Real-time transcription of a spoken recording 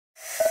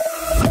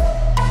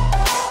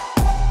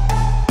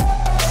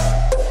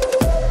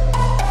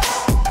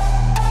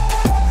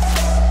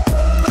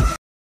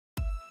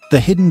The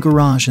hidden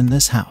garage in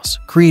this house,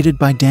 created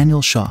by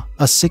Daniel Shaw,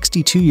 a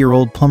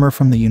 62-year-old plumber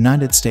from the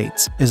United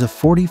States, is a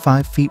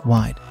 45 feet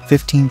wide,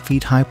 15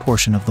 feet high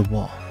portion of the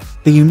wall.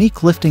 The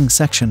unique lifting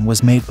section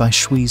was made by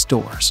Schweiss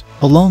doors,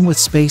 along with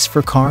space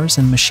for cars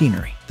and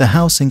machinery. The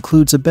house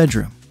includes a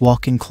bedroom,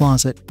 walk-in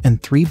closet,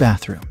 and 3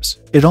 bathrooms.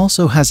 It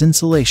also has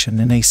insulation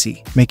and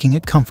AC, making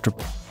it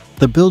comfortable.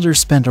 The builder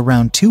spent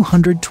around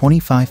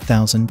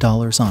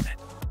 $225,000 on it.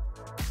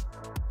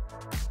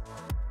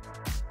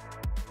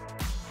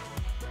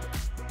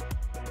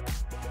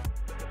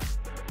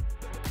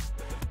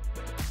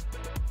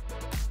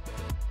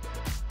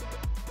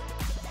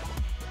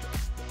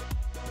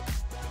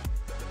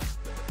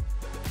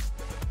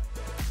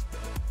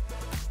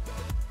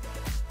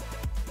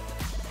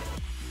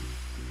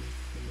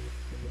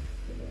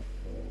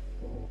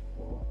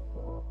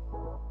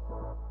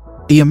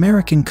 The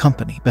American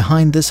company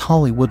behind this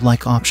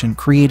Hollywood-like option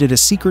created a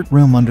secret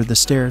room under the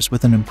stairs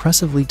with an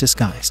impressively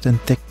disguised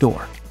and thick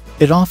door.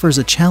 It offers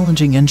a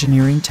challenging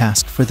engineering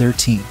task for their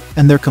team,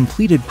 and their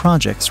completed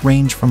projects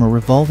range from a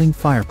revolving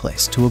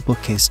fireplace to a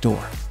bookcase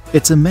door.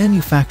 It's a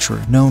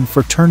manufacturer known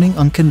for turning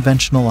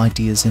unconventional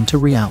ideas into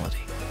reality.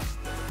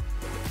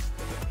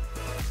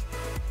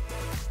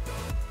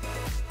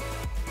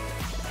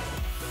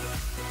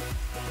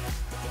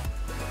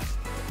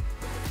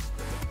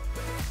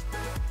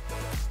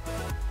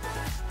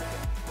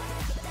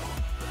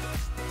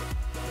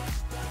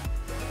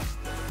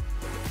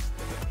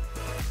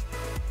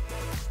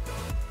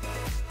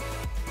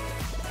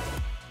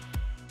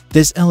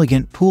 This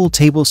elegant pool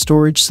table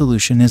storage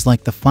solution is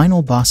like the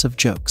final boss of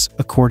jokes,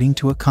 according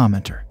to a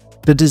commenter.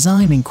 The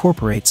design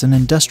incorporates an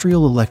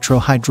industrial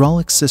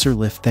electro-hydraulic scissor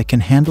lift that can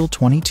handle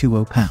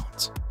 22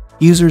 pounds.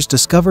 Users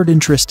discovered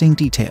interesting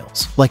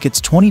details, like its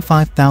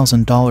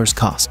 $25,000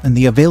 cost and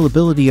the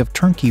availability of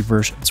turnkey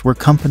versions where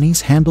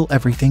companies handle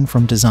everything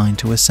from design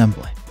to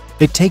assembly.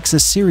 It takes a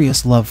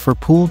serious love for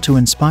pool to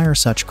inspire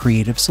such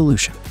creative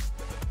solution.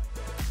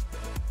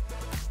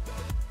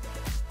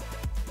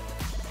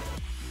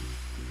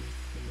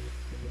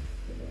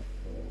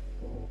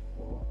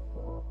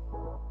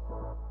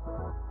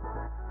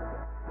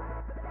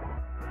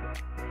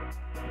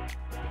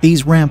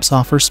 These ramps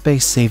offer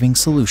space-saving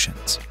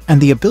solutions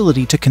and the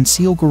ability to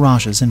conceal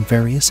garages in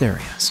various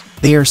areas.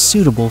 They are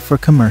suitable for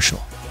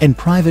commercial and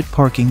private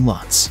parking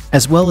lots,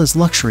 as well as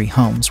luxury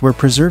homes where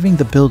preserving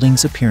the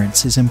building's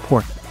appearance is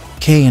important.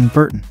 Kay &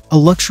 Burton, a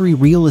luxury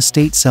real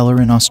estate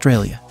seller in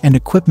Australia and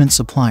equipment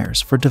suppliers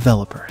for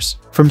developers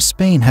from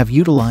Spain, have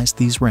utilized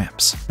these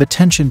ramps.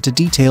 Attention to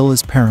detail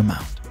is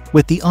paramount,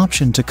 with the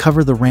option to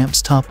cover the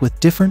ramp's top with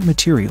different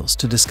materials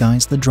to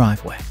disguise the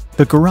driveway.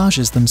 The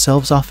garages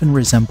themselves often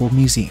resemble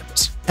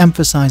museums,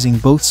 emphasizing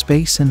both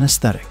space and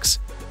aesthetics.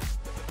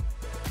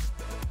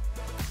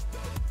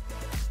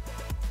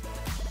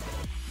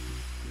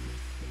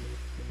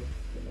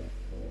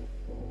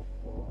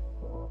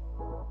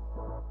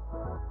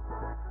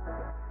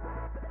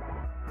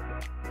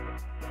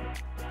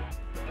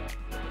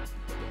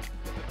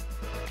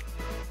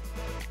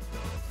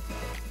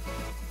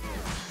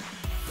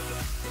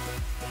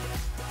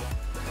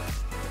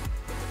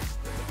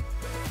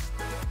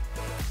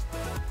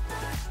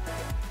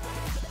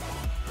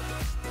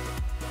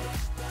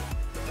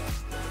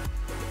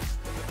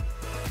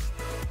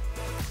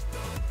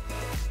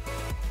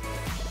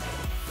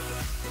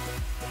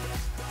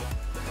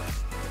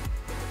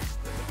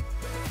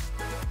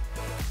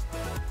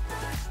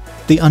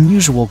 The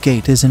unusual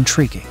gate is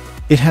intriguing.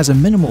 It has a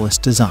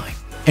minimalist design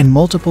and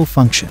multiple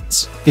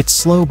functions. It's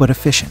slow but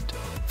efficient.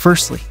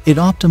 Firstly, it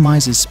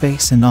optimizes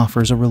space and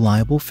offers a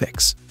reliable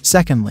fix.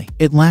 Secondly,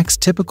 it lacks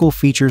typical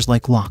features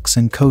like locks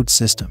and code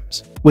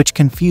systems, which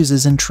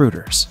confuses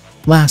intruders.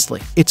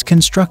 Lastly, its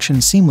construction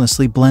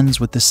seamlessly blends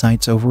with the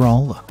site's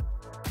overall look.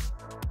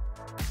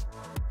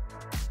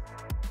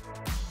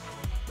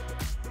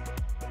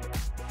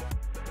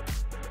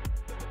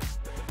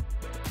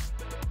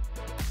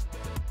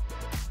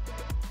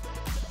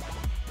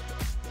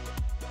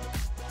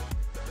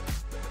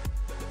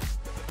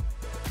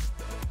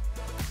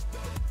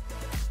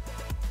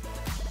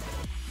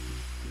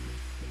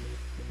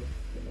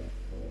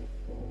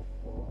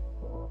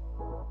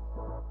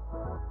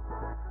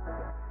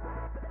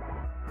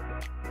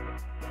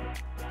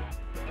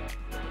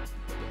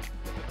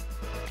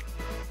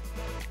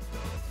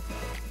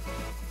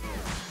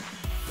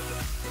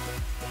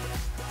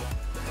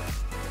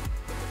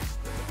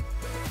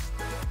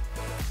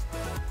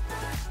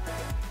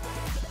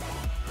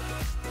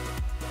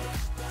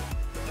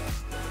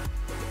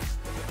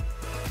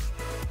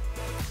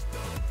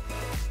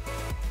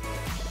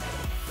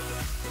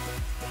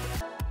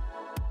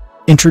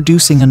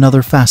 Introducing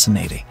another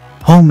fascinating,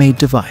 homemade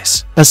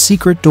device, a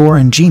secret door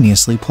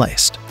ingeniously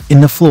placed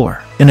in the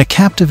floor. In a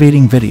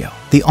captivating video,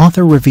 the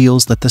author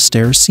reveals that the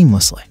stairs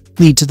seamlessly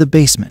lead to the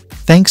basement,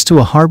 thanks to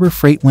a Harbor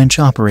Freight winch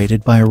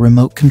operated by a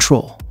remote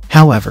control.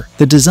 However,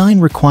 the design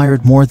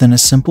required more than a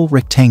simple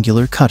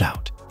rectangular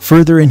cutout.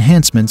 Further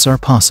enhancements are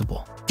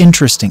possible.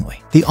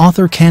 Interestingly, the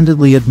author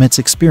candidly admits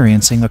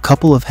experiencing a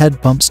couple of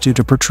head bumps due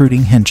to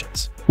protruding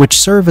hinges, which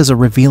serve as a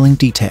revealing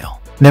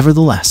detail.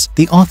 Nevertheless,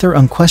 the author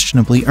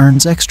unquestionably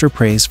earns extra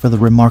praise for the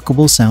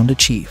remarkable sound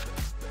achieved.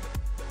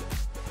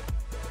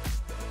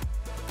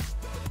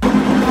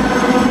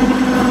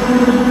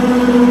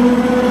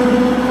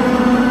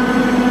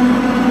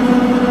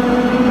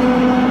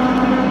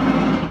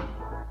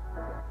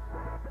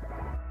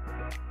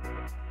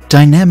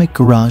 Dynamic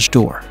Garage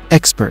Door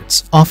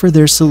experts offer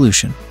their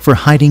solution for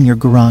hiding your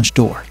garage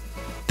door.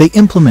 They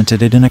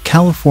implemented it in a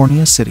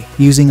California city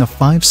using a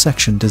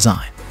 5-section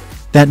design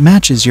that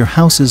matches your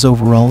house's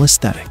overall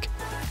aesthetic.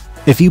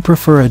 If you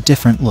prefer a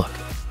different look,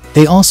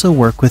 they also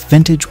work with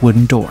vintage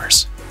wooden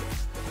doors.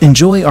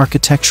 Enjoy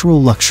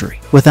architectural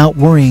luxury without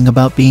worrying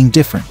about being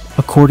different,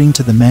 according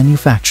to the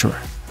manufacturer.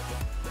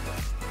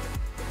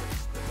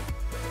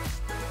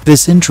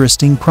 This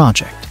interesting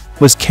project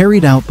was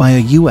carried out by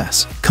a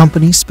U.S.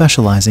 company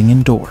specializing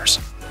in doors.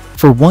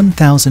 For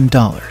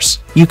 $1,000,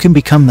 you can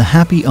become the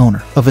happy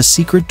owner of a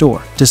secret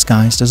door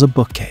disguised as a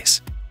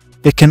bookcase.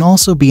 It can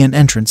also be an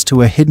entrance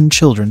to a hidden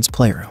children's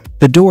playroom.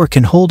 The door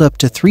can hold up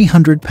to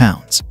 300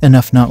 pounds,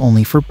 enough not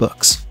only for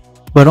books,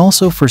 but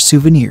also for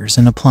souvenirs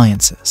and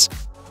appliances.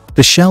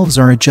 The shelves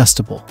are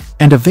adjustable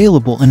and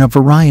available in a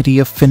variety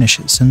of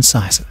finishes and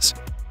sizes.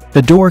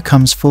 The door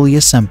comes fully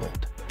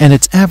assembled, and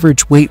its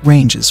average weight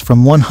ranges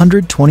from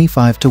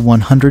 125 to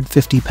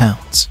 150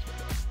 pounds.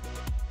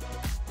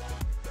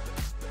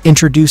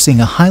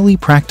 Introducing a highly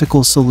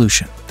practical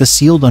solution, the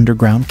sealed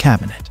underground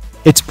cabinet.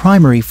 Its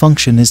primary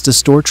function is to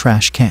store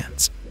trash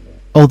cans,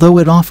 although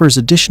it offers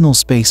additional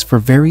space for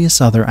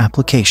various other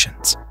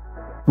applications.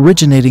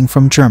 Originating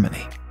from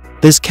Germany,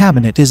 this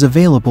cabinet is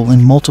available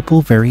in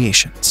multiple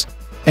variations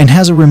and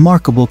has a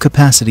remarkable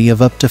capacity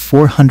of up to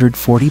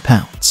 440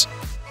 pounds.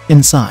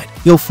 Inside,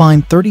 you'll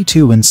find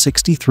 32 and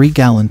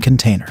 63-gallon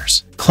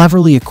containers,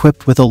 cleverly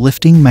equipped with a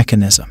lifting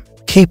mechanism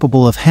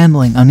capable of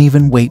handling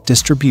uneven weight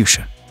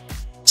distribution.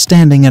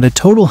 Standing at a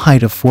total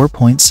height of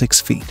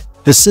 4.6 feet,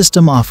 the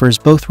system offers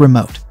both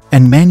remote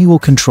and manual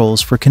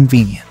controls for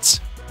convenience.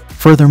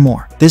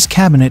 Furthermore, this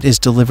cabinet is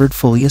delivered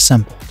fully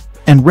assembled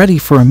and ready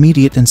for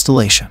immediate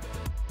installation.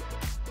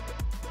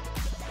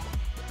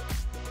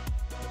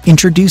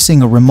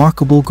 Introducing a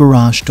remarkable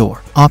garage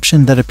door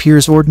option that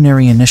appears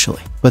ordinary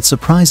initially, but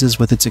surprises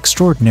with its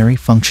extraordinary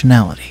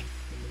functionality.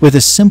 With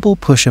a simple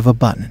push of a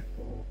button,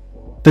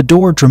 the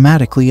door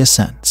dramatically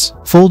ascends,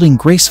 folding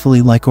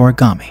gracefully like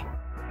origami.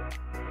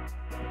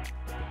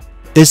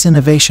 This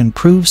innovation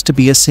proves to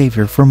be a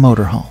savior for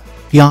motorhome,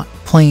 yacht,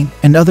 plane,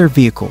 and other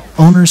vehicle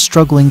owners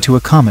struggling to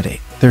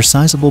accommodate their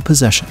sizable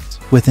possessions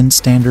within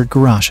standard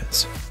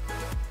garages.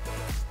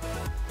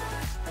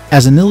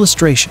 As an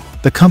illustration,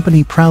 the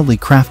company proudly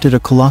crafted a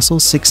colossal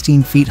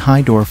 16 feet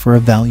high door for a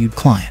valued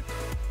client.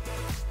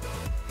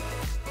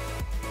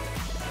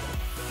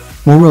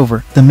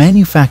 Moreover, the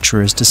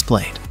manufacturers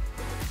displayed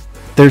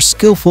their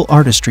skillful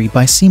artistry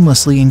by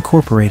seamlessly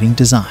incorporating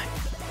design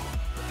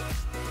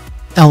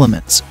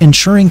elements,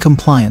 ensuring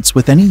compliance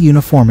with any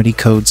uniformity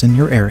codes in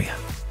your area.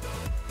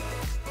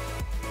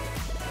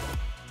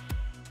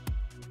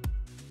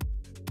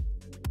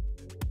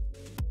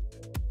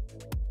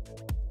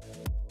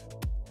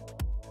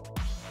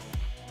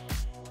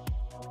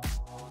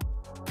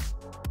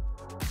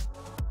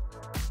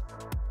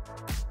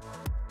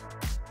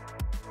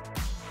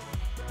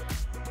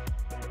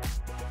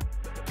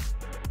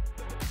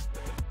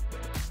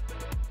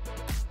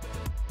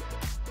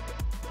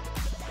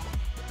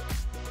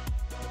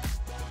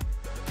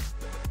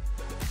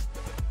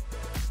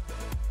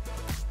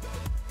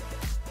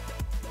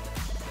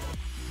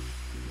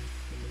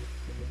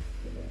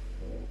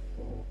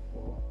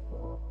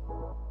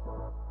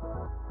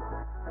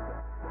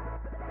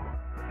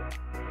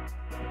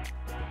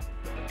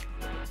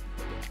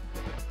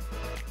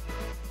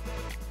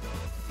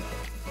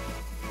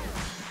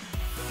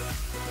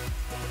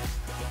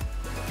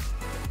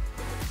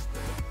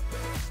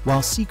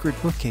 While secret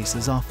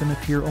bookcases often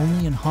appear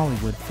only in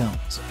Hollywood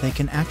films, they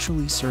can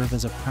actually serve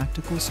as a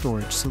practical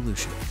storage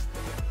solution.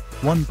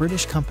 One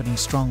British company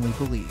strongly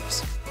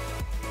believes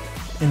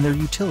in their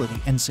utility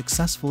and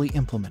successfully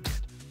implemented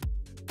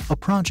a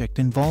project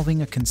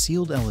involving a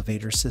concealed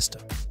elevator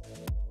system.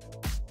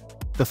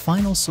 The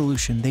final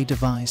solution they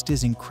devised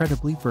is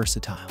incredibly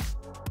versatile.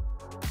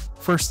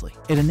 Firstly,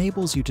 it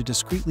enables you to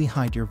discreetly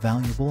hide your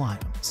valuable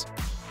items.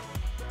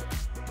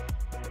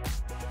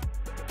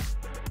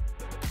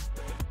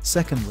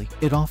 Secondly,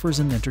 it offers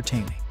an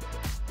entertaining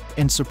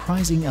and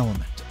surprising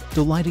element,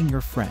 delighting your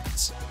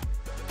friends.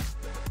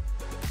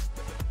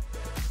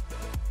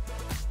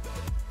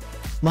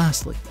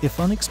 Lastly, if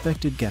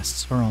unexpected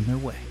guests are on their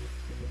way,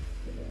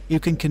 you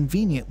can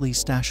conveniently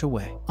stash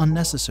away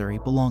unnecessary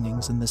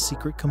belongings in the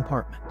secret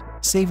compartment,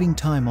 saving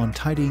time on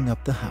tidying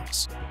up the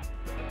house.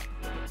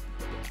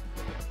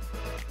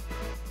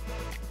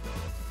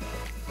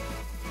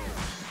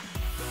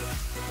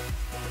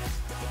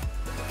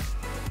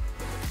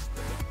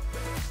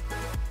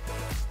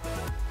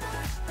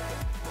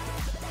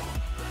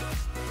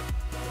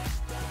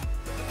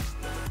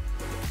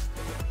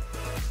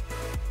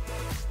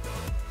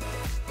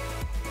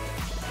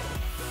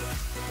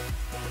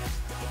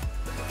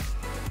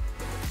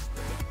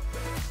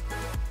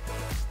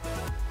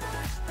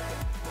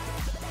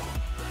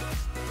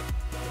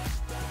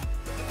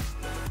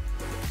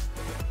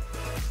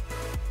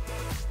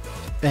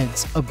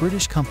 Beds, a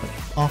British company,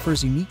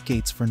 offers unique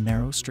gates for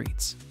narrow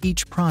streets.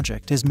 Each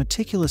project is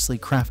meticulously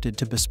crafted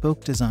to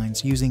bespoke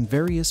designs using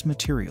various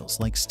materials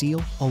like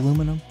steel,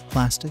 aluminum,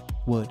 plastic,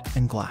 wood,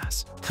 and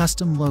glass.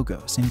 Custom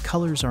logos and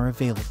colors are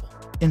available.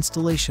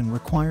 Installation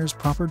requires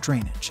proper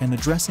drainage and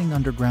addressing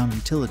underground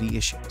utility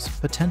issues,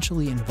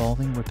 potentially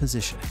involving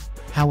repositioning.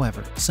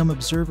 However, some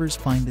observers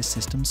find the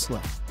system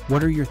slow.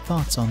 What are your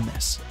thoughts on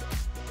this?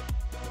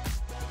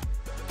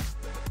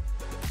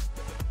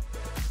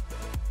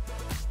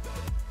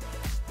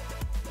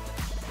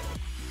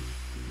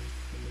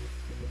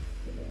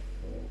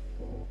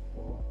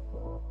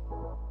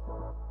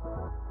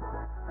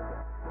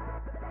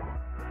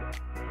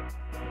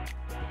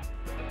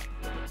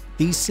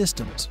 These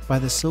systems, by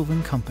the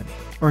Sylvan Company,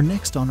 are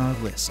next on our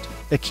list.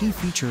 The key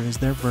feature is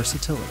their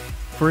versatility.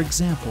 For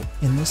example,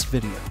 in this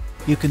video,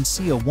 you can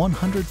see a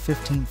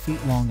 115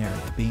 feet long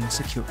area being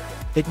secured.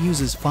 It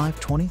uses 5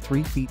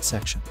 23 feet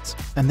sections,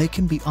 and they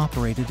can be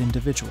operated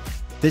individually.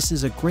 This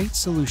is a great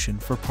solution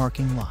for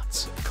parking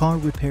lots, car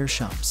repair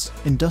shops,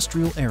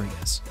 industrial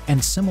areas,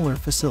 and similar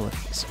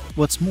facilities.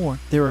 What's more,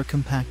 there are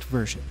compact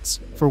versions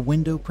for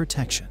window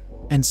protection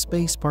and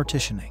space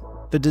partitioning.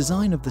 The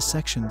design of the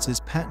sections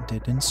is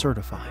patented and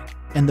certified,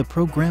 and the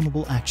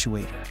programmable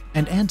actuator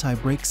and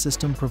anti-brake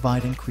system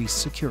provide increased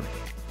security.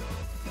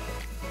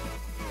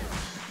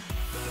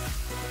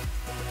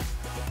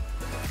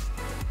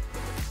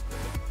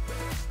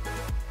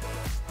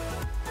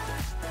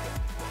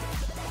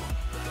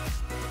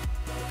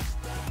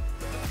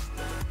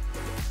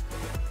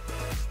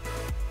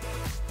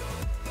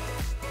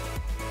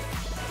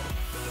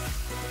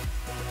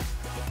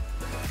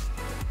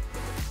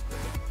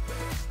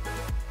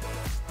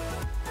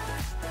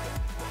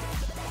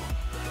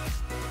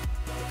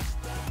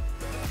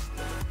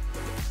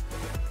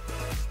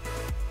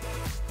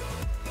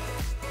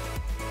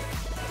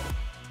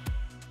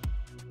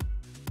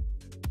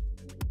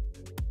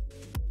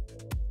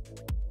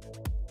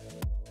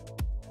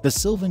 The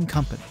Sylvan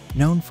Company,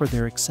 known for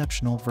their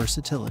exceptional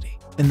versatility.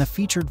 In the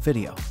featured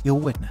video,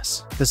 you'll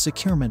witness the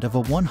securement of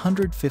a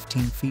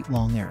 115 feet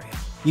long area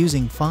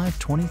using 5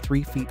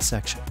 23 feet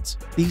sections.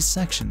 These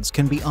sections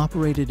can be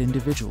operated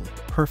individually,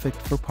 perfect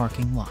for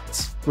parking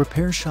lots,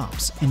 repair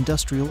shops,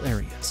 industrial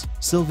areas.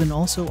 Sylvan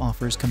also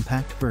offers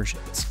compact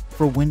versions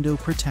for window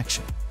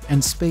protection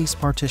and space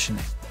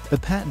partitioning. The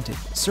patented,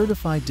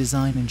 certified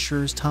design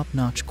ensures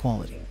top-notch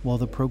quality, while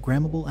the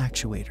programmable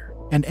actuator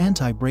and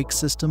anti-brake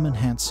system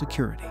enhance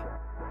security.